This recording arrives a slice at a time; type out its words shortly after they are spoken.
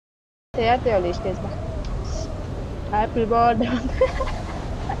यार त्यो वाली स्टेज में हैप्पी बर्थडे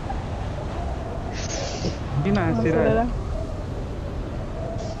किन हाँसेर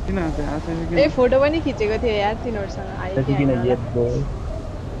ए फोटो पनि खिचेको थियो यार तिनीहरुसँग आयो कि हैन होला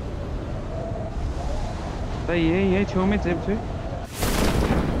त यही छेउमै चेप छ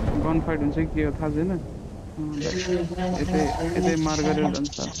गन फाइट हुन्छ कि के हो थाहा छैन यतै मार गरेर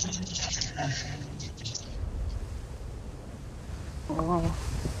जान्छ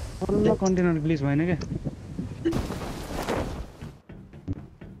बल्ल कन्टेनर ग्लिच भएन क्या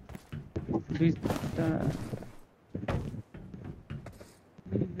दुईटा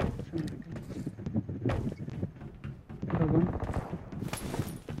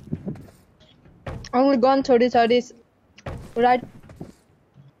Only gone 30 right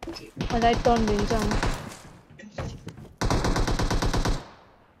turn दिन्छ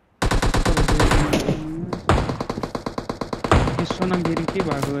सोनाम फेरि के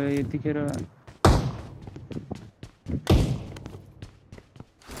भएको यतिखेर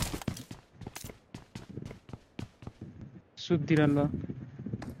सुत्तिर ल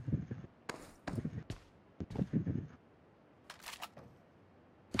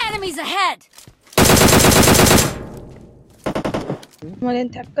Enemies ahead. मलाई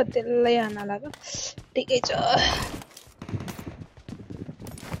ठ्याक्क त्यसलाई हान्न लाग्यो ठिकै छ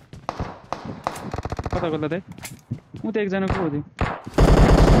कता कता दाइ म त एकजना को हो दिए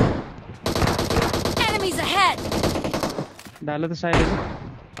Enemies ahead. ढाल त साइड छ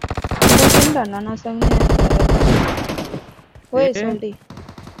बोकिन धन्न नसक्ने ओए सोल्टी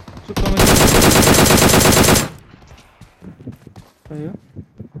सुक्कामा भयो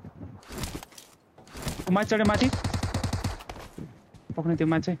माथि चढे माथि पक्ने त्यो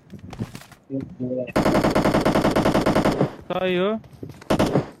माछे सही हो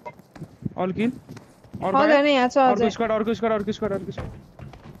अल किल हजुर नि यहाँ छ अर्को स्क्वाड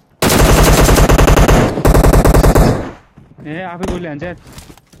ए आफै गोली हान्छ यार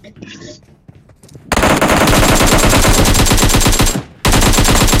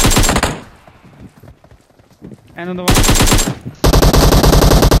Another one.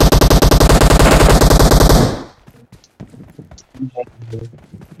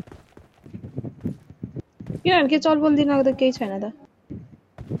 किन के चल बोल दिनको त केही छैन त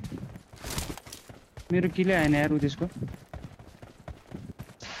मेरो किले आएन यार त्यसको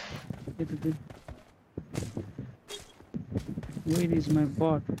Where is my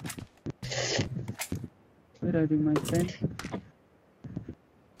bot? Where are you, my friend?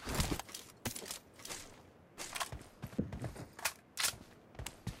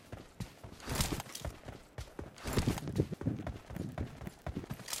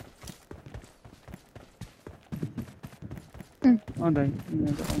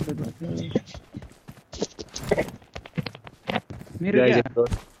 मेरो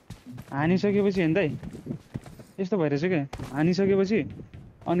हानिसकेपछि हेर्दै यस्तो भइरहेछ क्या हानिसकेपछि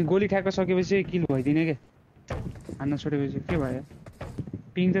अनि गोली ठ्याक्क सकेपछि किल भइदिने क्या हान्न छोडेपछि के भयो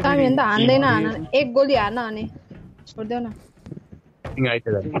पिङ त हान्दैन एक गोली हान्न अनि छोड्देऊ न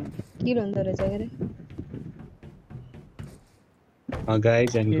किल हुँदो रहेछ के रे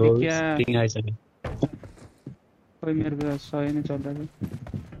खोइ मेरो त सही नै चल्दैछ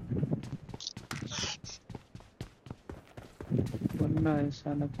बल्ल आयो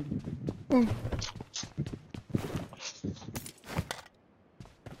साला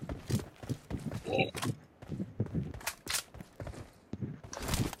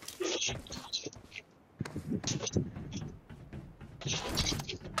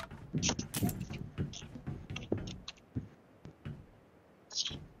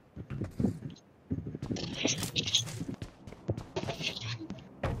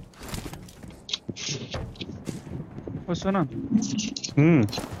सुन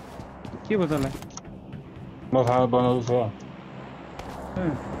के भयो तँलाई म खाना बनाउँछु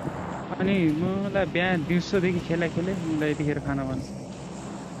अनि मलाई बिहान दिउँसोदेखि खेला खेले मलाई यतिखेर खाना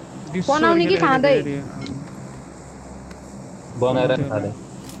बनाउने कि खाँदै बनाएर खाँदै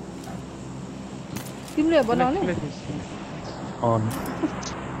तिमीले बनाउने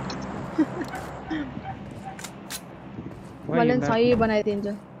मैले सही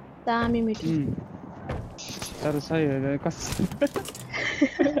बनाइदिन्छु दामी मिठो तर सही हो कस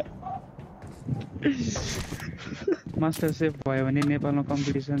मास्टर सेफ भयो भने नेपालमा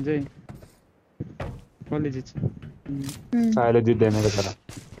कम्पिटिसन चाहिँ कसले जित्छ सायले जित्दैन के तर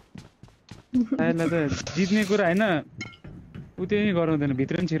सायले त जित्ने कुरा हैन उ त्यो नि गराउँदैन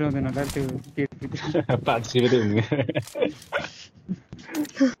भित्र नि छिराउँदैन होला त्यो गेट भित्र पार्टिसिपेट हुने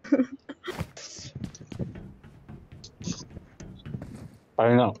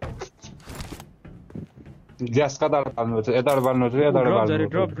हैन ग्यास कताबाट पाल्नुपर्छ यताबाट पाल्नुपर्छ यताबाट ड्रप झरे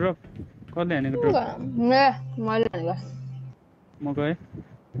पाल्नुपर्छ ड्रप कसले हानेको ड्रप मैले भनेको म गएँ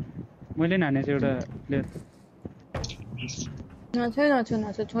मैले नि हानेछु एउटा प्लेयर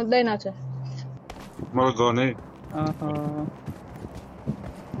नछु छुँदै नछु मलाई गर्ने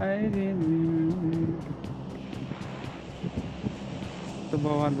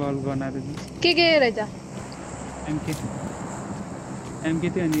बवाल बनाएर के रहेछ एमके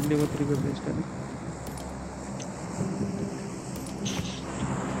थियो अनि लेभल 3 को बेस्टहरू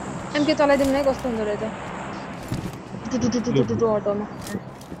एमके चलाइदिनु नै कस्तो हुँदो रहेछ टुटुटुटुटुटु अटोमा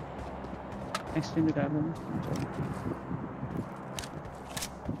एक्सटेन्डेड हाल्नु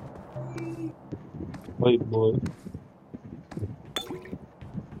ओइ बोय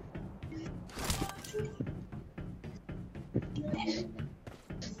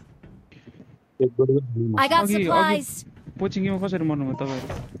I got supplies. पोचिङमा कसरी मर्नुभयो तपाईहरु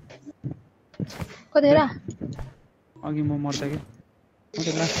कतिरा अघि म मर्दा के म त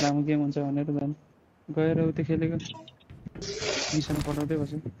लास्ट लामो गेम हुन्छ भनेर जान गएर उतै खेलेको मिसन पठाउँदै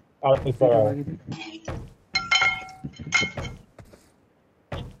बस्यो आयो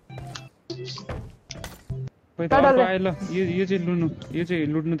ल यो चाहिँ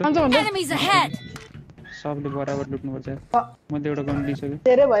लुट्नु त Enemies ahead. सबले बराबर लुट्नुपर्छ मैले एउटा गन लिइसक्यो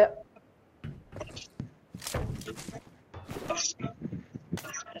धेरै भयो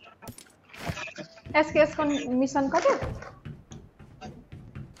एसकेएस को मिशन कति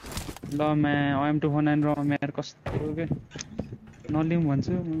ल मैं आइएम 249 र मेरो कस्तो के नलिम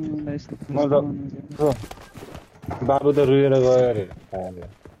भन्छु बाबु त रुएर गयो अरे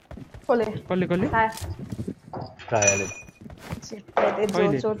कसले खायो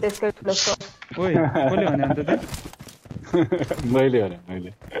ओइ कसले भने अन्त त मैले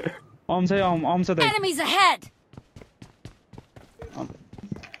अम्छ दाइ Enemies ahead.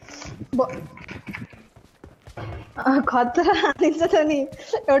 खतरा हालिन्छ त नि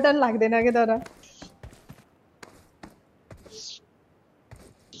एउटा पनि लाग्दैन के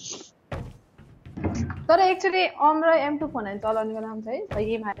तर एक्चुअली अम र M2 फोन चलाउनेको नाम चाहिँ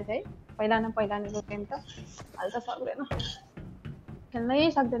सही मारे चाहिँ पहिलाको गेम त हाल त सक्दैन खेल्नै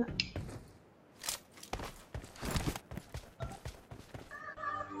सक्दैन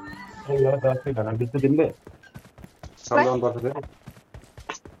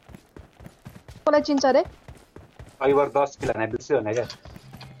कसलाई चिन्छ रे अघिबाट 10 किलो हाने बिर्स्यो भने क्या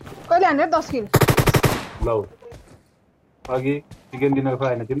कहिले हाने 10 किलो लौ अघि चिकन डिनर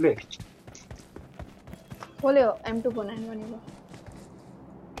खुवाएन तिमीले कसले हो M2 फोन भनेको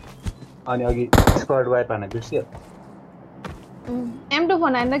अनि अघि स्क्वाड वाइप हाने बिर्स्यो M2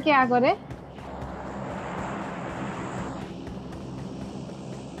 फोन हानेर के आएको रे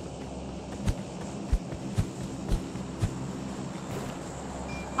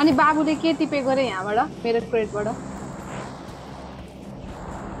अनि बाबुले के टिपेको रे यहाँबाट मेरो क्रेटबाट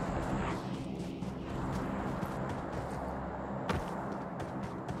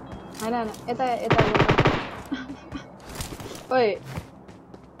हैन यता ओइ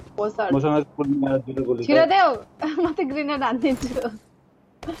पोस्टर मसँग पुल्ने दुईटा गोली छिरा देऊ म त ग्रेनेड हान्दिन्छु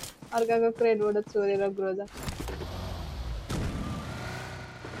अर्काको क्रेटबाट चोरेर ग्रोजा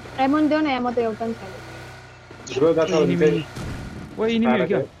एमन देऊ न एमो त एउटा पनि छैन ग्रोजा छ भने चाहिँ ओइ इनिमी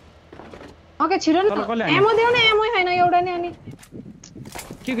के ओके छिरो न एमो देऊ न एमो छैन एउटा नि अनि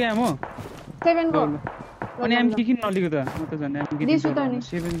के एमो 7 को अनि एम किन नलिएको त म त झन् एम कि दिसु त नि 7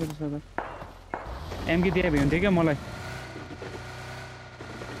 को छ त एम कि दिए भए हुन्थ्यो क्या मलाई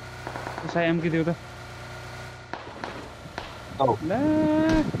साइ एम कि दिउ त ल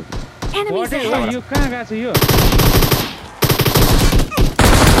Enemies ahead. यो कहाँ गएको छ यो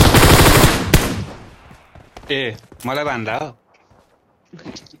ए मलाई भन्दा हो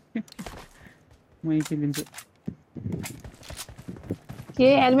म यति लिन्छु के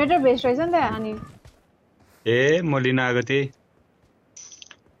हेलमेट र भेस्ट रहेछ नि त अनि ए म लिन आएको थिएँ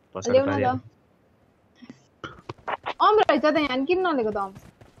ल्याउन ल अम रहेछ त यहाँ किन नलेको त अम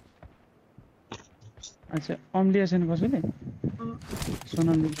अच्छा अम्लिएसन कसैले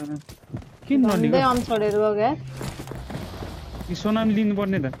सोनाम लिन्छ किन नलिएको अम छोडेर गयो यार कि सोनाम लिनु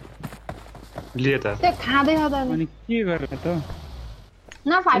पर्ने त लिए त त्यो खाँदै खाँदा अनि के गरेर त न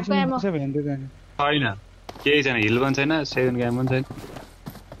 5 को एमो छैन केही छैन हिल पनि छैन 7 गेम पनि छैन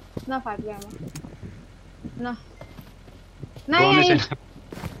न 5 को एमो न यहाँ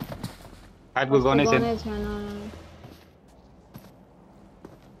 5 को गनै छैन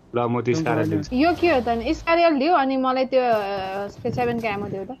ल म त्यो स्कार लिन्छु यो के हो त नि स्कारियल दियो अनि मलाई त्यो 7 को एमो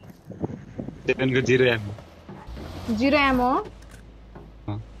दियो त 7 को 0 एमो 0 एमो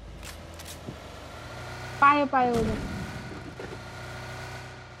पायो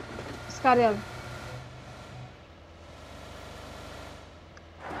स्कारियल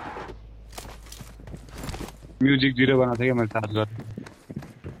म्युजिक 0 बनाएको थिएँ कि मैले चार्ज गरेँ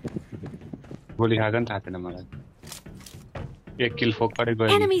गोली खाएको नि थाहा थिएन मलाई एक किल फोकटै गयो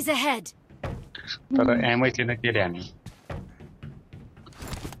Enemies ahead. तर एमै थिएन के ल्याने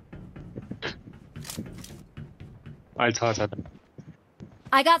अहिले छ त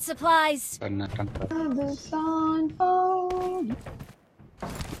I got supplies. गर्न टन्क The sun falls.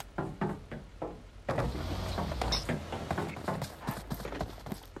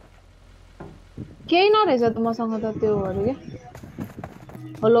 केही नरहेछ त मसँग त त्योहरू के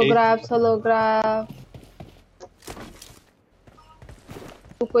holograph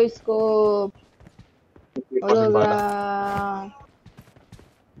scope holograph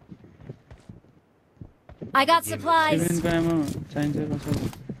I got supplies. 7 को एमो चाहिन्छ कसो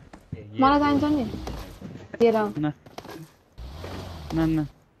मलाई चाहिन्छ नि लिएर आऊ न न न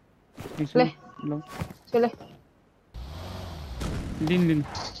ले। ल चले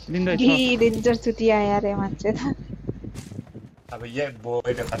लिन दै छ डेन्जर चुतिया यार ये मान्छे त अब ये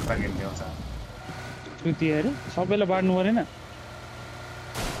बोय त खतरा खेल्ने हो साहब छुती अरे सबैलाई बाड्नु परेन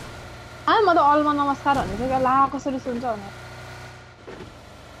म त अलमा नमस्कार भनेको क्या ला कसरी सुन्छ भने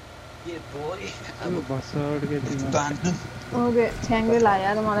ये बोय अब भसड के तिम्रो ओके छ्याङ्ग्रे ला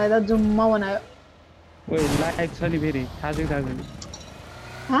यार मलाई त जुम्मा बनायो ओइ लाइभ छ नि फेरि थाहा छैन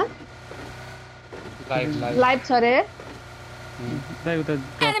ह लाइभ छ रे दाइ उता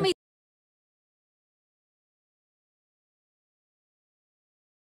Enemy.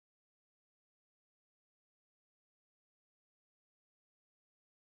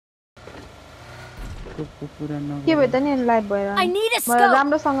 पुरा न के भयो त नि लाइभ भएर I need a मलाई scope.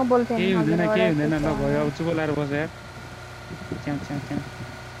 राम्रोसँग बोल्थे केही हुँदैन ल भयो अब चुप लाएर बस यार च्याउ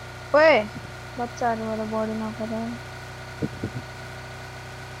ओए बच्चाहरुबाट बढी नगर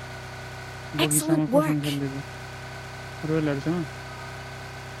Excellent work. रोलहरुसँग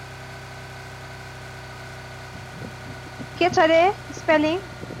के छ रे स्पेलिङ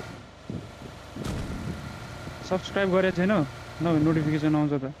सब्स्क्राइब गरेको छैन नभए नोटिफिकेसन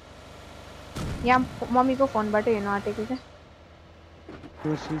आउँछ त यहाँ मम्मीको फोनबाट हेर्नु आटेको क्या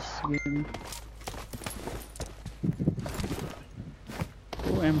कोशिश गेमिङ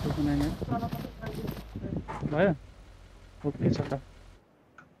ओ M2 को नाम भयो ओके छ त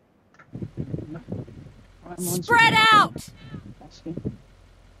Spread out.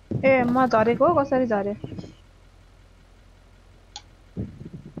 ए म झरेको हो कसरी झरे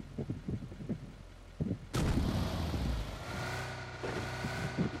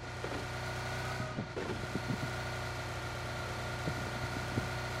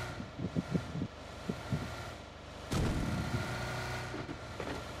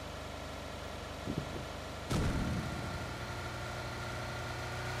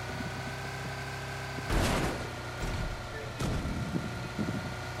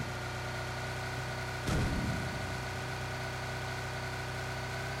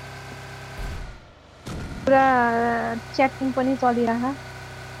पुरा च्याटिङ पनि चलिरहा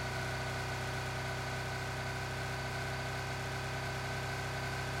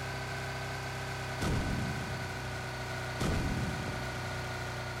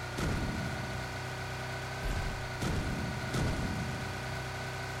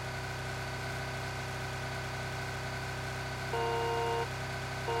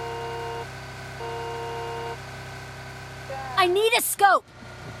I need a scope.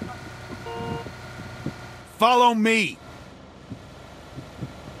 Follow me.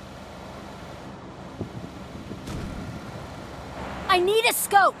 I need a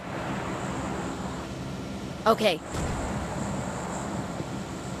scope. Okay.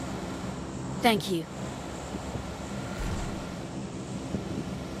 Thank you.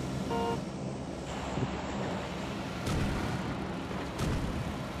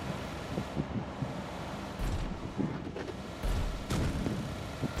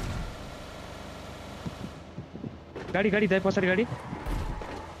 गाडी दाइ पछाडि गाडी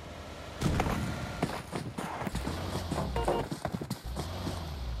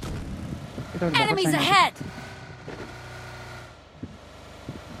Enemies ahead.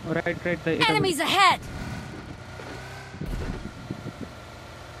 राइट दाइ Enemies ahead.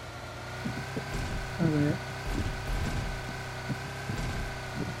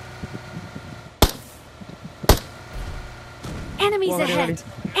 Enemies ahead.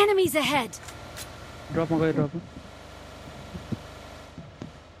 Enemies ahead. ड्रपमा गयो ड्रपमा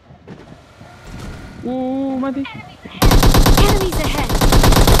ओ माथि Enemies ahead.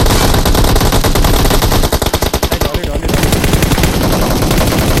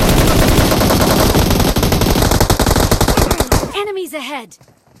 Enemies ahead.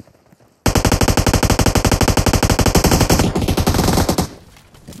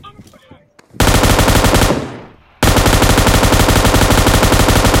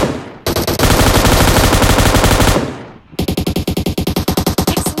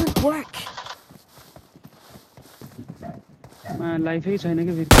 लाइफै छैन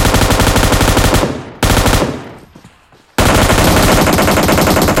कि फेरि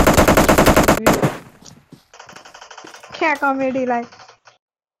क्या कॉमेडी लाइक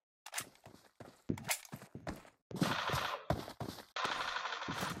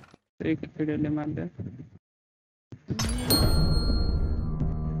एक भिडियोले मार्दै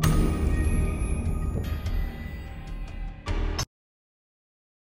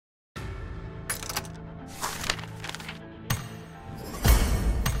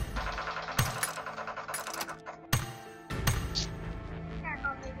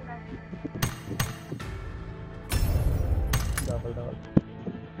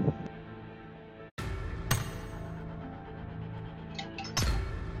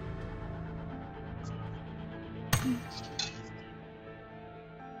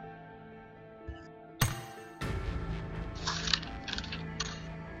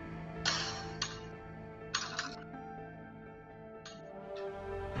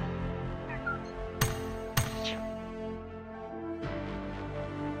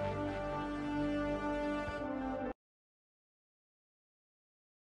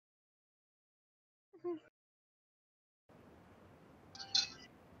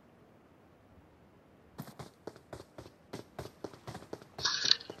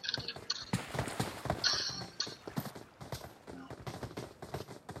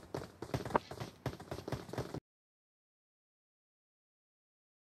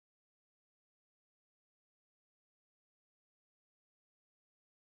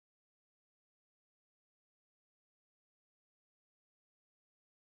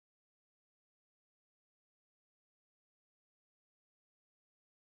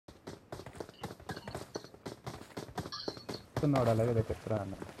तो नोड़ा लगे देखे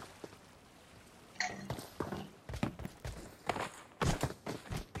पुराना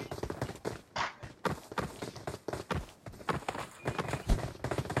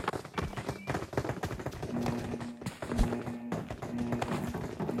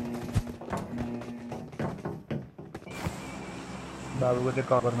बाबू को चाहिँ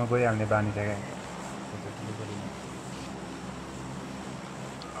कभरमा गइहाल्ने बानी छ क्या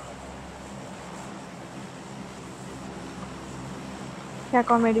क्या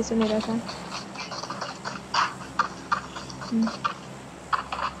कॉमेडी सुनेर छ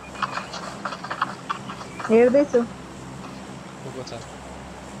हेर्दैछु को छ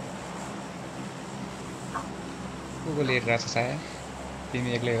को लेट रहेछ सायद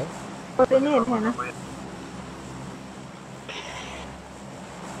तिमी एक्लै हो कोही पनि हेर्दैन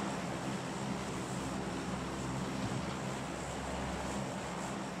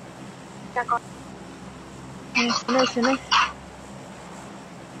सुनै सुनै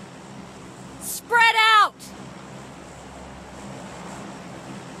Spread out!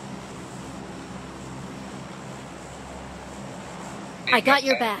 I got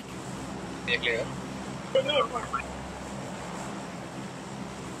your back. एक्लै हो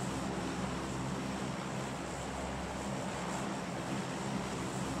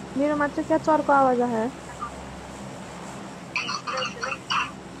मेरोमा चाहिँ क्या चर्को आवाज आयो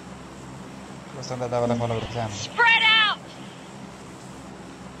वसन्त दादालाई फलो गर्छ हामी Spread out!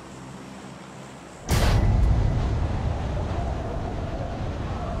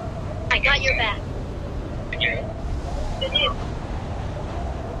 I got your back.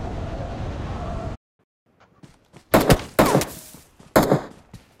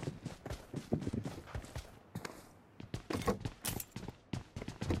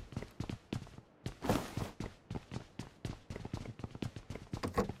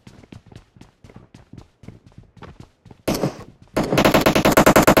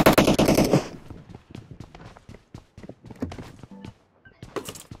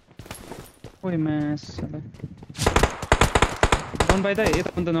 ओइ म्यास डन भाइ त यता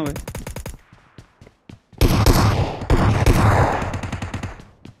पनि त नभए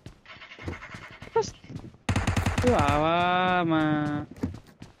त्यो हावामा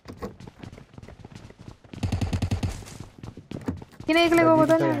किन एक्लै गएको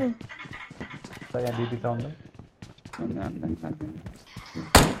त नि यहाँ दिदी छ अन्त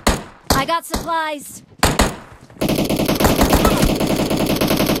I got supplies.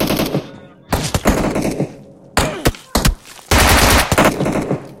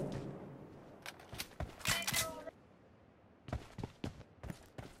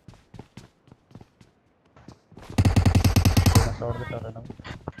 शॉट के साथ ना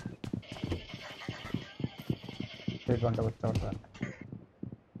एक घंटा बच्चा होता है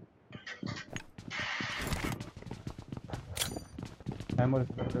मेमोरी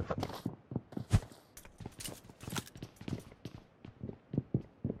कर देता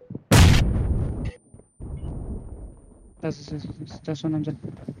सोनाम जा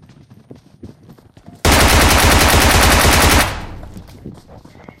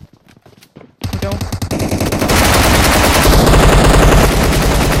उठाऊ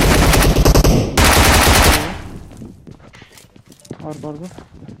अर्को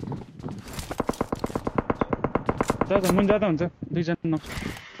जाँदा मुन जाँदा हुन्छ दुईजना नक्स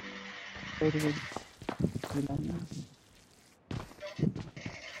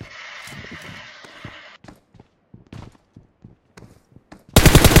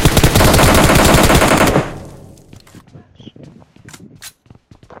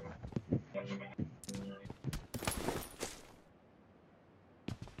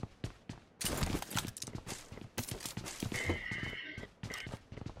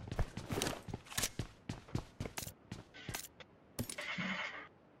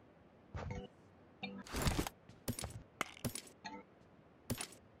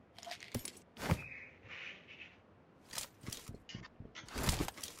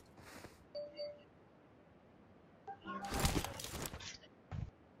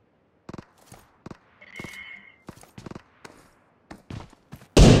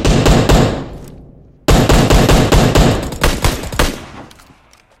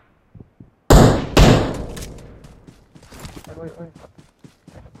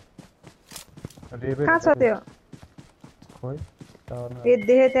कहाँ छ त्यो खोइ ए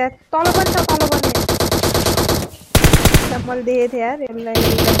देखे त्यहाँ तल पनि छ तल पनि त्यहाँ मैले देखेको थिएँ यार यसलाई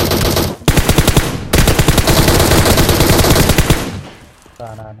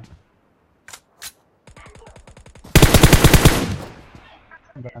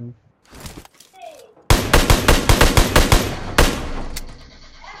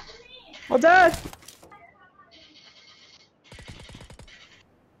हजुर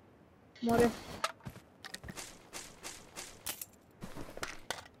मरे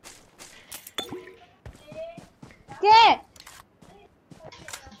के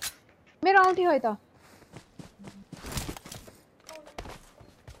मेरो औँठी हो त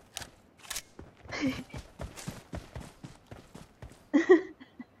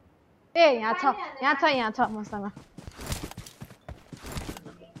ए यहाँ छ मसँग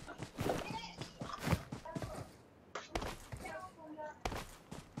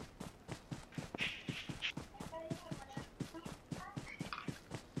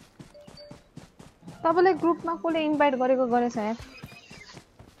तपाईले ग्रुपमा कसले इन्भाइट गरेको गरेछ यार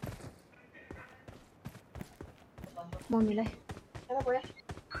मम्मीलाई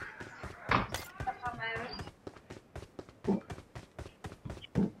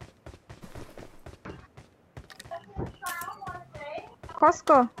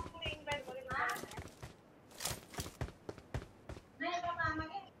कसको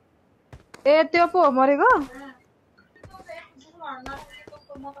ए त्यो पो मरेको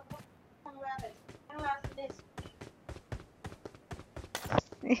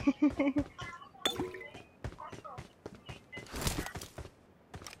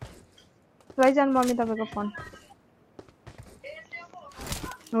लैजान मम्मी तपाईको फोन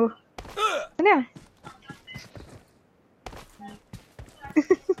हो हैन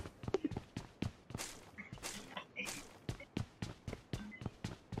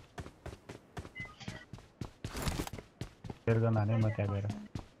फेर गर्न हाने म त्यहाँ गएर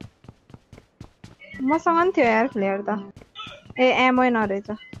मसँग नि थियो यार फ्लेयर त ए एमो नरहेछ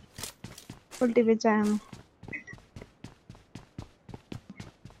उल्टी बिच एमो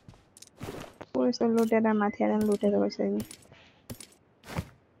पैसा लुटेर माथि आएर लुटेर गइसक्यो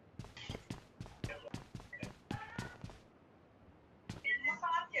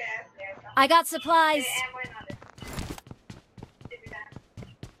I got supplies.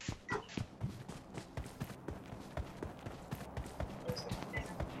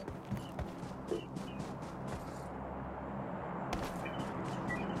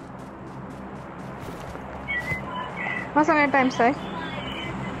 मसँग टाइम छ है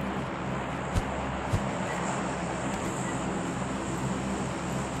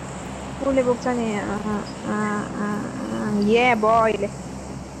उसले बोक्छ नि ये बोयले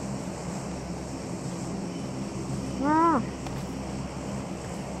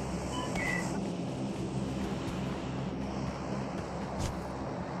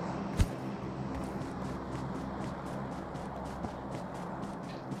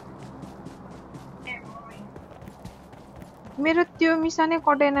मेरो त्यो मिसनै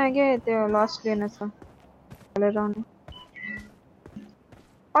कटेन के त्यो लस लिन छ भनेर आउने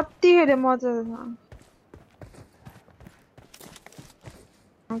कतिखेर मजा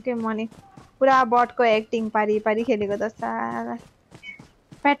के मनी पुरा बटको एक्टिङ पारी पारी खेलेको त सारा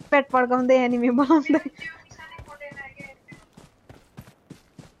पेट पेट पड्काउँदै एनिमी बनाउँदै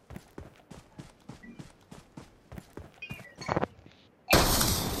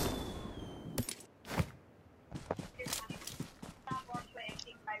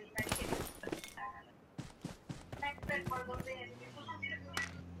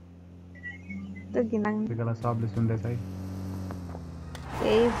कस्तो घिनाङ त्यतिखेर सबले सुन्दैछ है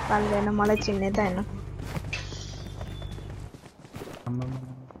केही पाल्दैन मलाई चिन्ने त हैन आम्मामा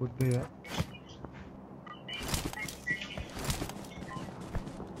कुद्दै यार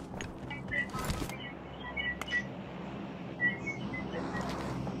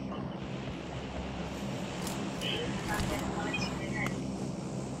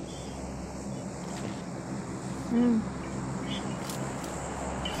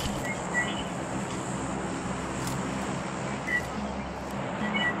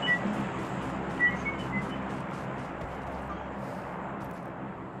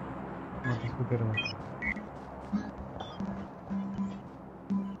म त सुतेर बस्छु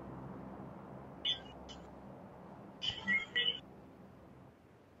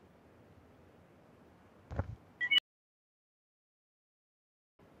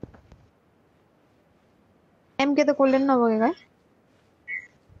एमके त कसले पनि नबोकेको है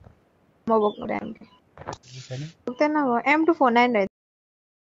म बोक्नु रे एमके बोक्दैन अब M249 रहेछ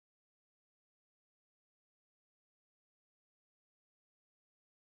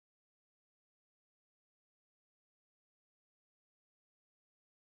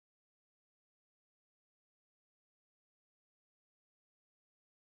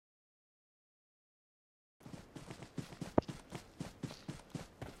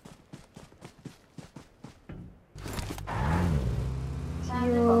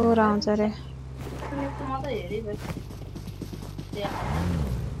यो आउँछ रे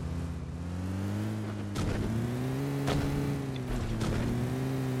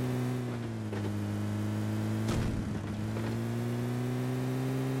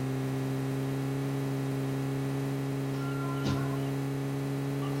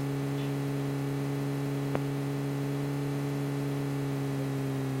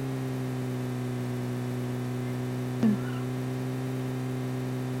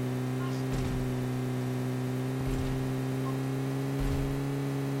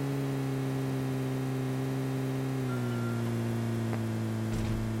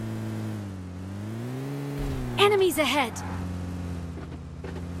Enemies ahead!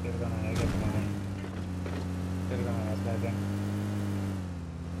 They're gonna get money. They're gonna attack them.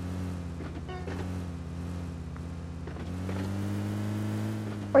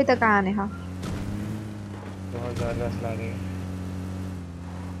 कोही त कहाँ ने 2010 ला रहे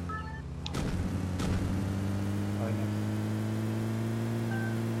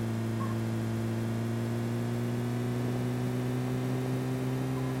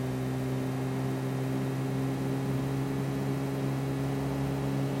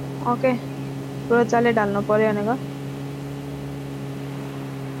ओके रोजाले ढाल्नु पर्यो भनेको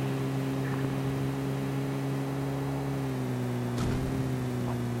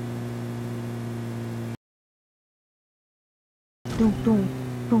टुङ टुङ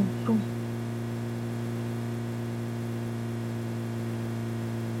टुङ टुङ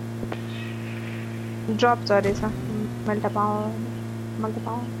ड्रप चरेछ मैले त पाऊँ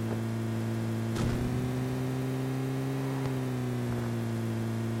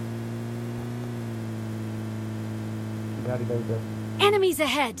Enemies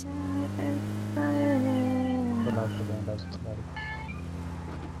ahead!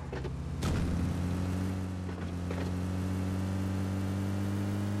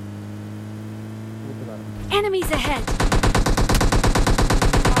 Enemies ahead!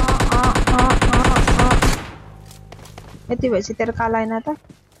 यति भएपछि तेरो काला आएन त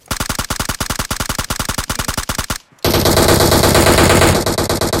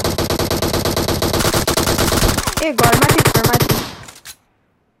ए घरमाथि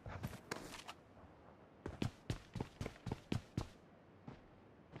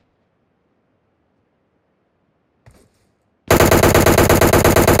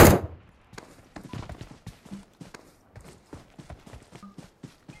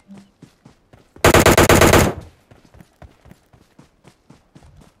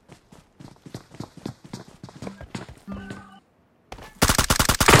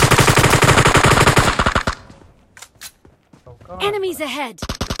Enemies ahead!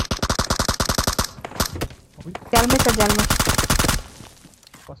 जालमै छ जालमा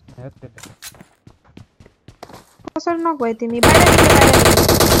कसरी नगयो तिमी बाहिर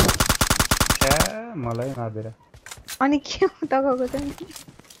मलाई मार्दै अनि के उता गएको छ नि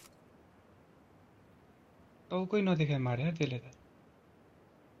कोही नदेखाइ मारे त्यसले त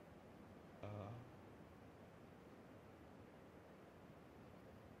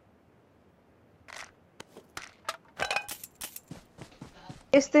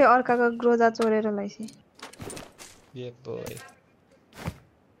यस्तै अर्काको ग्रोजा चोरेर लैसी ये बोय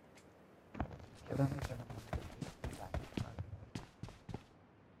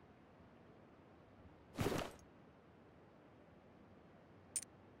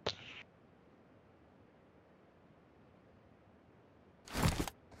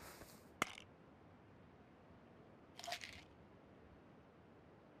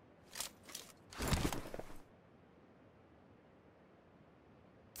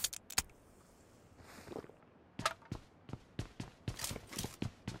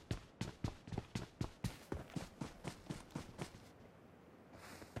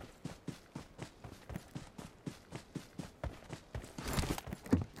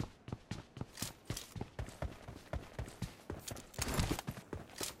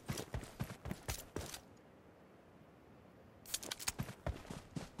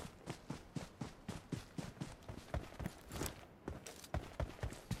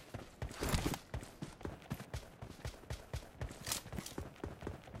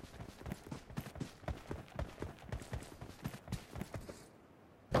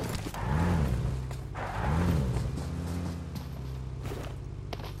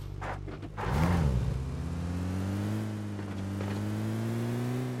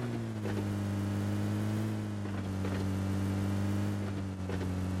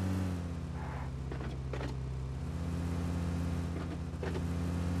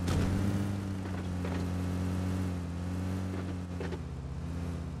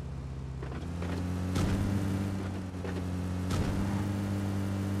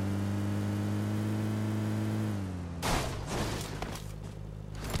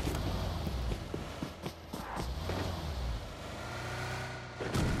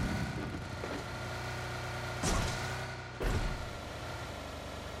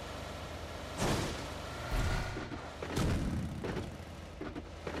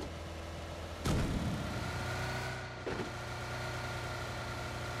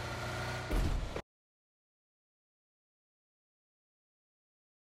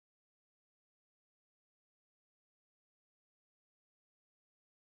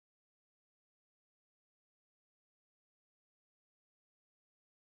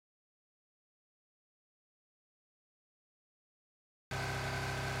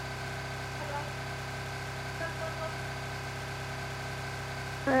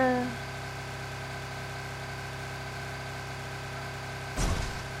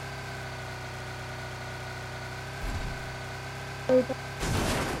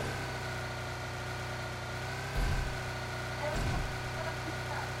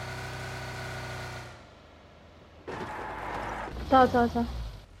छ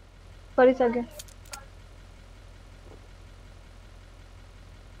गरिसक्यो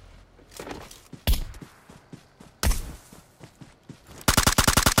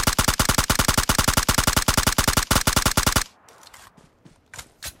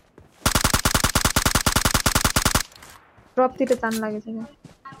ड्रपतिर जान लागेछ क्या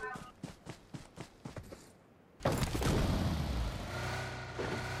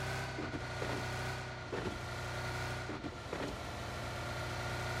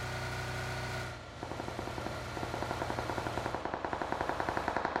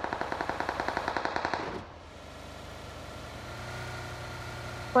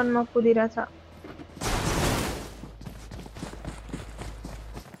पनमा कुदिरहेछ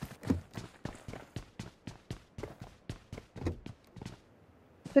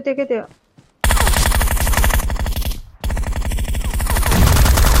सुतेकै थियो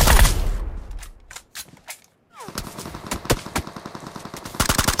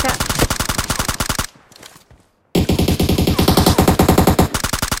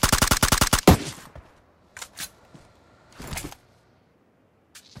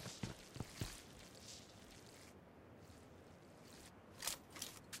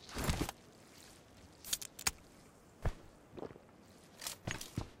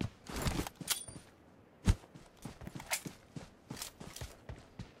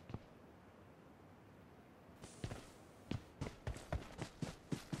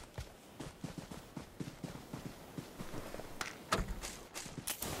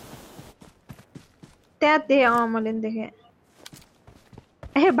त्यहाँ त्यही मैले देखेँ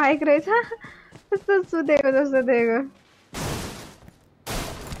ए बाइक रहेछ कस्तो सुतेको जस्तो देखेको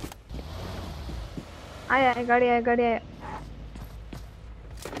आयो गाडी आयो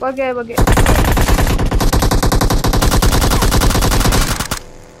बग्यो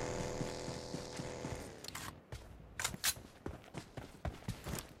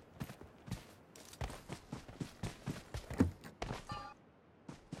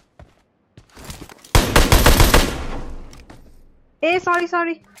ए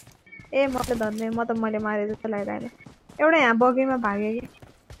सरी ए म त धन्ने म त मैले मारे जस्तो लागिरहेन एउटा यहाँ बगीमा भागे कि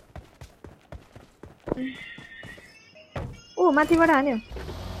ऊ माथिबाट हान्यो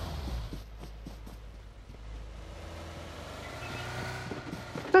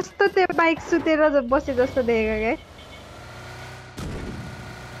कस्तो त्यो बाइक सुतेर बसे जस्तो देखेको क्या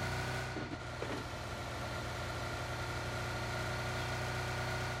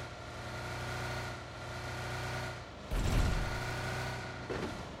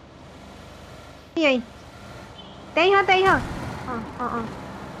यही त्यही हो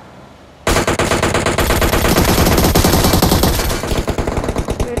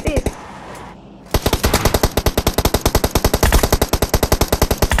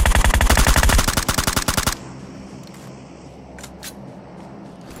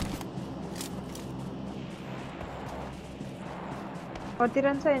कति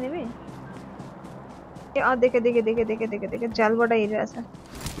रन छ एनिमी ए देखे जालबाट हिँडिरहेछ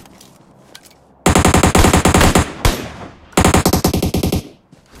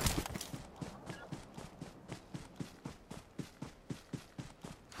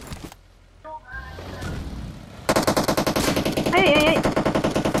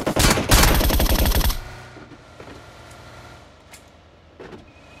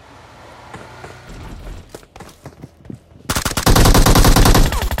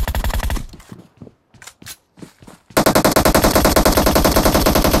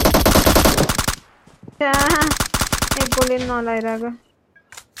एक गोली नलाइरहेको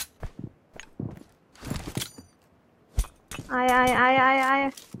आयो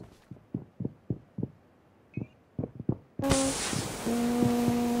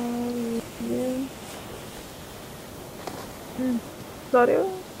डर्यो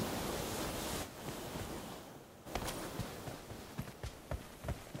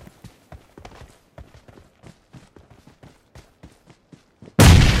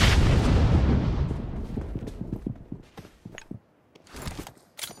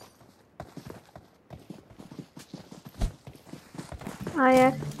आया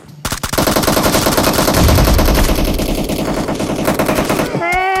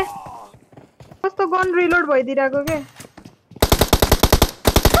कस्तो गन रिलोड भइदिरहेको के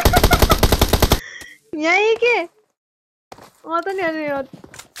यही के त नि अनि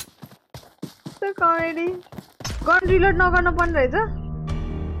कमेडी गन रिलोड नगर्नु पर्ने रहेछ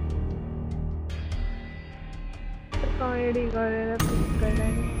कमेडी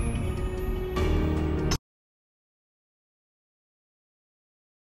गरेर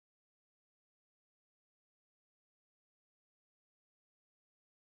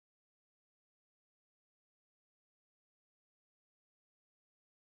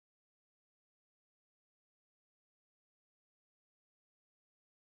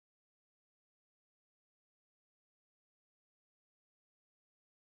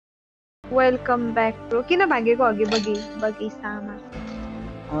वेलकम ब्याक ब्रो किन भागेको अघि बगैँचामा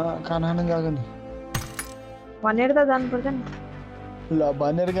खाना खान गएको नि भनेर त जानु पर्छ नि ल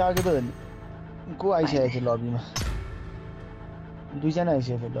भनेर गएको त हो नि को आइसकेको थियो लबीमा दुईजना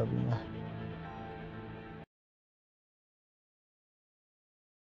आइसकेको थियो लबीमा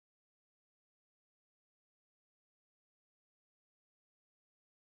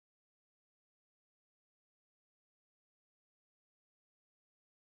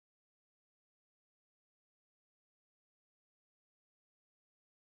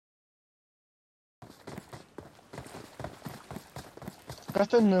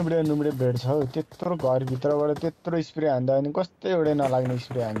कस्तो नुब्रे भेट छ हौ त्यत्रो घरभित्रबाट त्यत्रो स्प्रे हान्दा अनि कस्तो एउटै नलाग्ने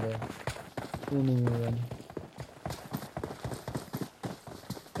स्प्रे हान्छ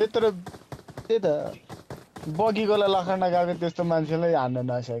त्यत्रो त्यही त बगीकोलाई लखड्न गएको त्यस्तो मान्छेलाई हान्न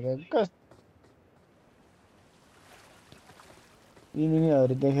नसके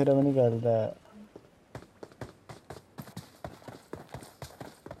यिनीहरू देखेर पनि गरे त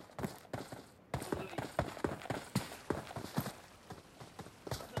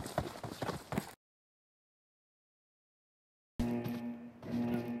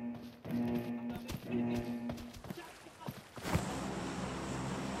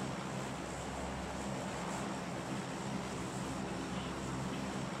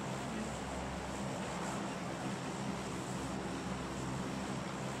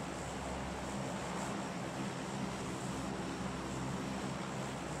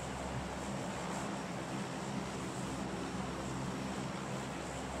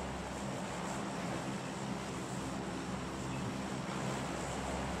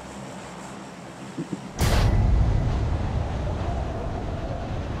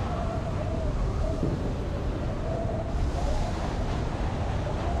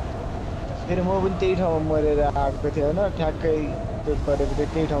फेरि म पनि त्यही ठाउँमा मरेर आएको थिएँ होइन ठ्याक्कै त्यो गरेपछि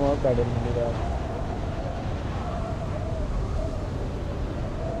त्यही ठाउँमा ब्याटल मिलेर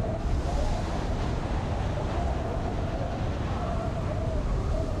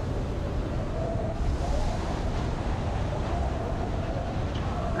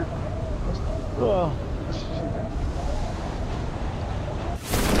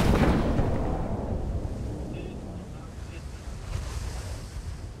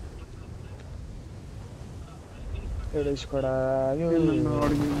एउटा स्क्वाड आयो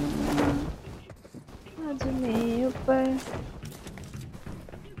आज मैं ऊपर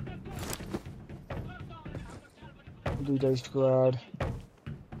दुईटा स्क्वाड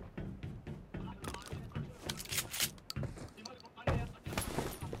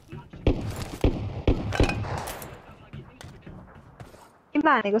किन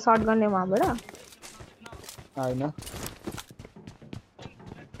हानेको शटगनले वहाँबाट होइन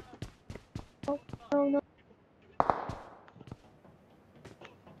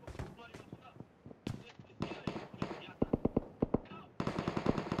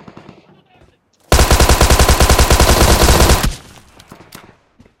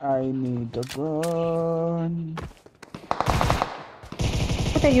I need a gun.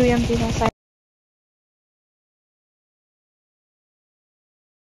 What are UMP na side?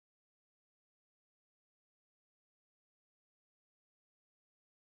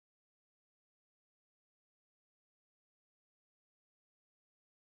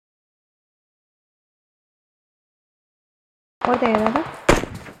 What are you?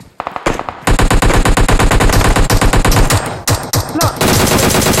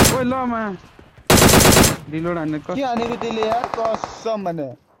 ओइ ल मा रिलोड हान्ने के हानेको त्यसले यार कसम भने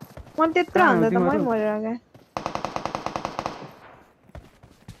म त्यत्रो हान्दा त मै मरेर गए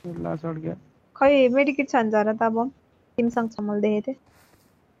ला सड गया खै मेडिकेट छ नि जरा त अब तिमीसँग सम्मल देखेथे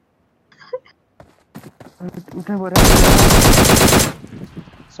उठा परे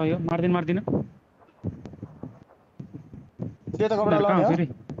सही हो मार्दिन सेतो कपडा लाउने हो फेरि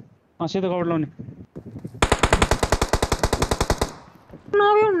सेतो कपडा लाउने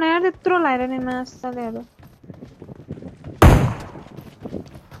नभ्यौ न यार त्यत्रो लाएर नि नास्तालेहरू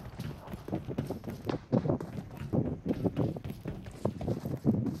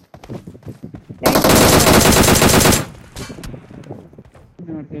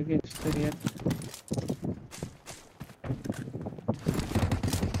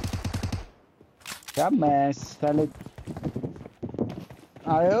क्या मैच साले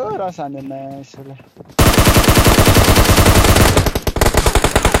आयो रसाने मैच साले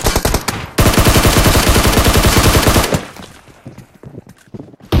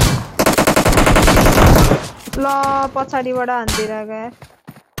ल पछाडीबाट हान्दिरा गए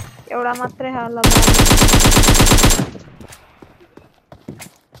एउटा मात्रै हाल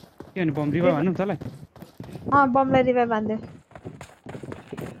के अनि बम रिभाइभ हान्नु तँलाई बमलाई रिभाइभ हान्दियो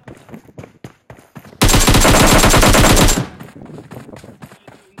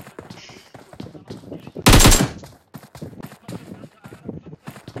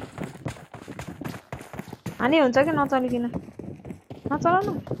हानि हुन्छ कि नचलिकन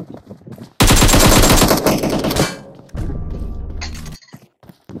नचलाउनु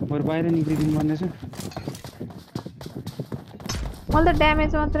बरु बाहिर निक्लिदिनु पर्ने छ मैले त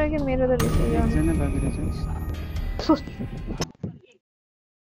ड्यामेज मात्र कि मेरो त बेसी एकजना बाँकी रहेछ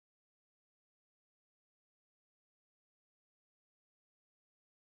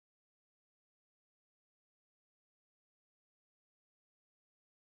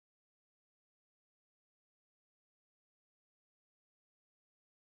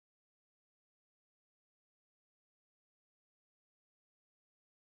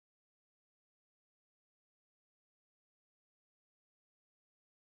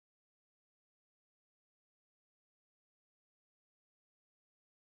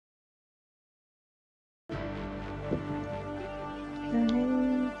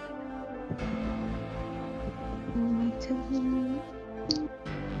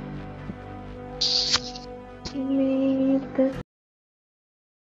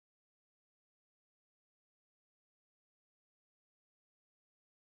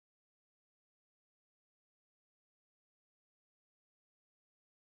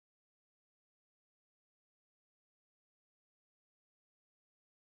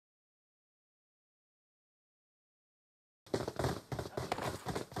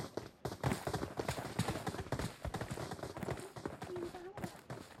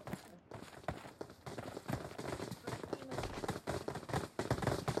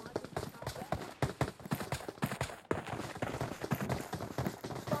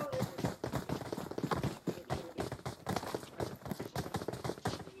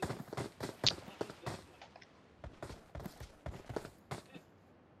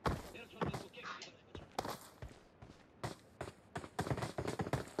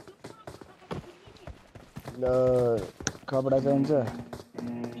ल कपडा चाहिन्छ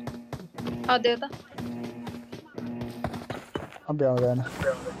देऊ त भ्याउँदैन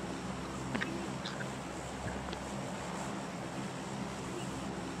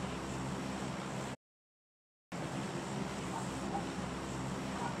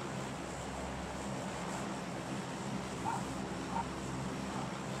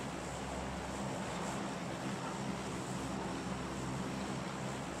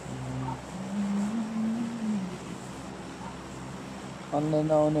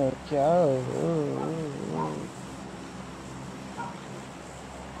अनलाइन आउने हो क्या हो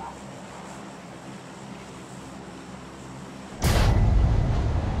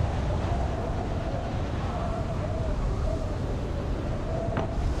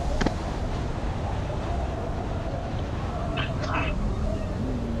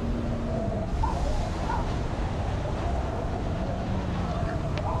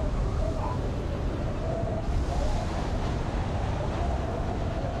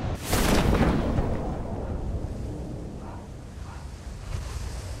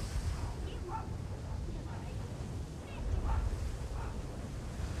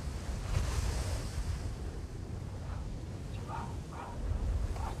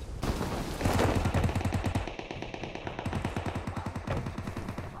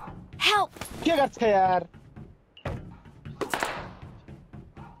Help! के गर्छ यार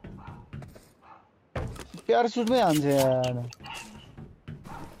प्यारासुटमै हान्छ यार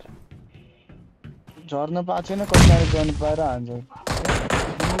झर्न पाएको छैन कतिले गर्नु पाएर हान्छ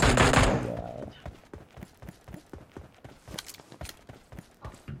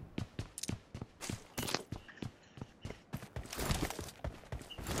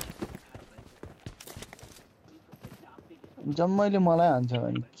जम्मैले मलाई हान्छ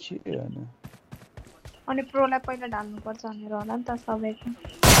भने के गर्ने अनि प्रोलाई पहिला ढाल्नुपर्छ भनेर होला नि त सबैको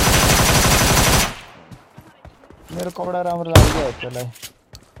मेरो कपडा राम्रो लाग्यो त्यसलाई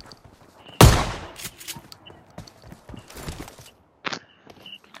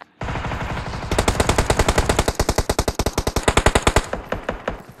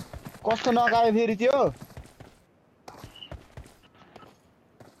कस्तो नगायो फेरि त्यो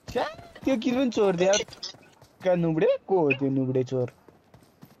त्यो किन पनि चोर दिया का नुबडे को हो त्यो नुबडे चोर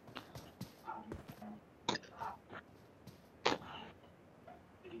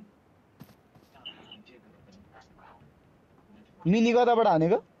मिनी कताबाट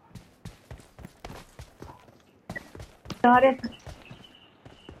हानेको अरे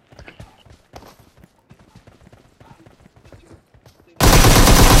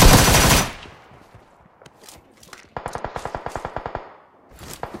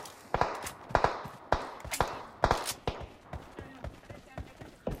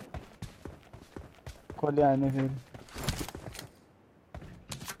कसले हाने फेरि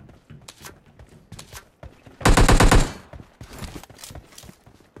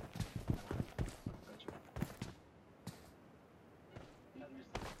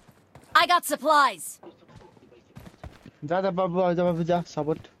I got supplies. जा बाबु जा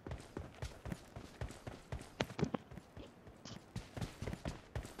सपोर्ट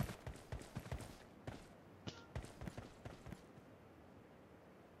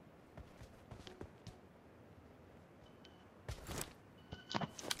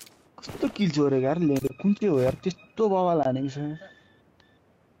कस्तो किल चोरेको यार ले कुन चाहिँ हो यार त्यस्तो बवाल हानेको छ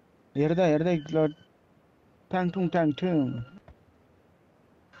हेर्दा हेर्दै ट्याङ ठुङ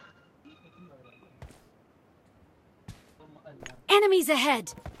Enemies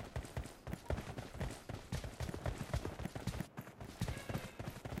ahead.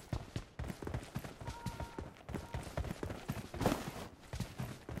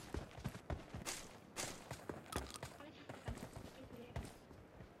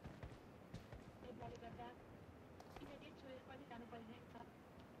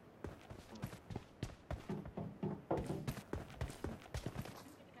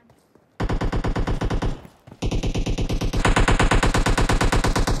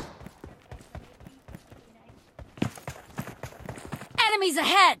 Enemies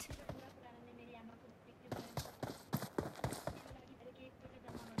ahead!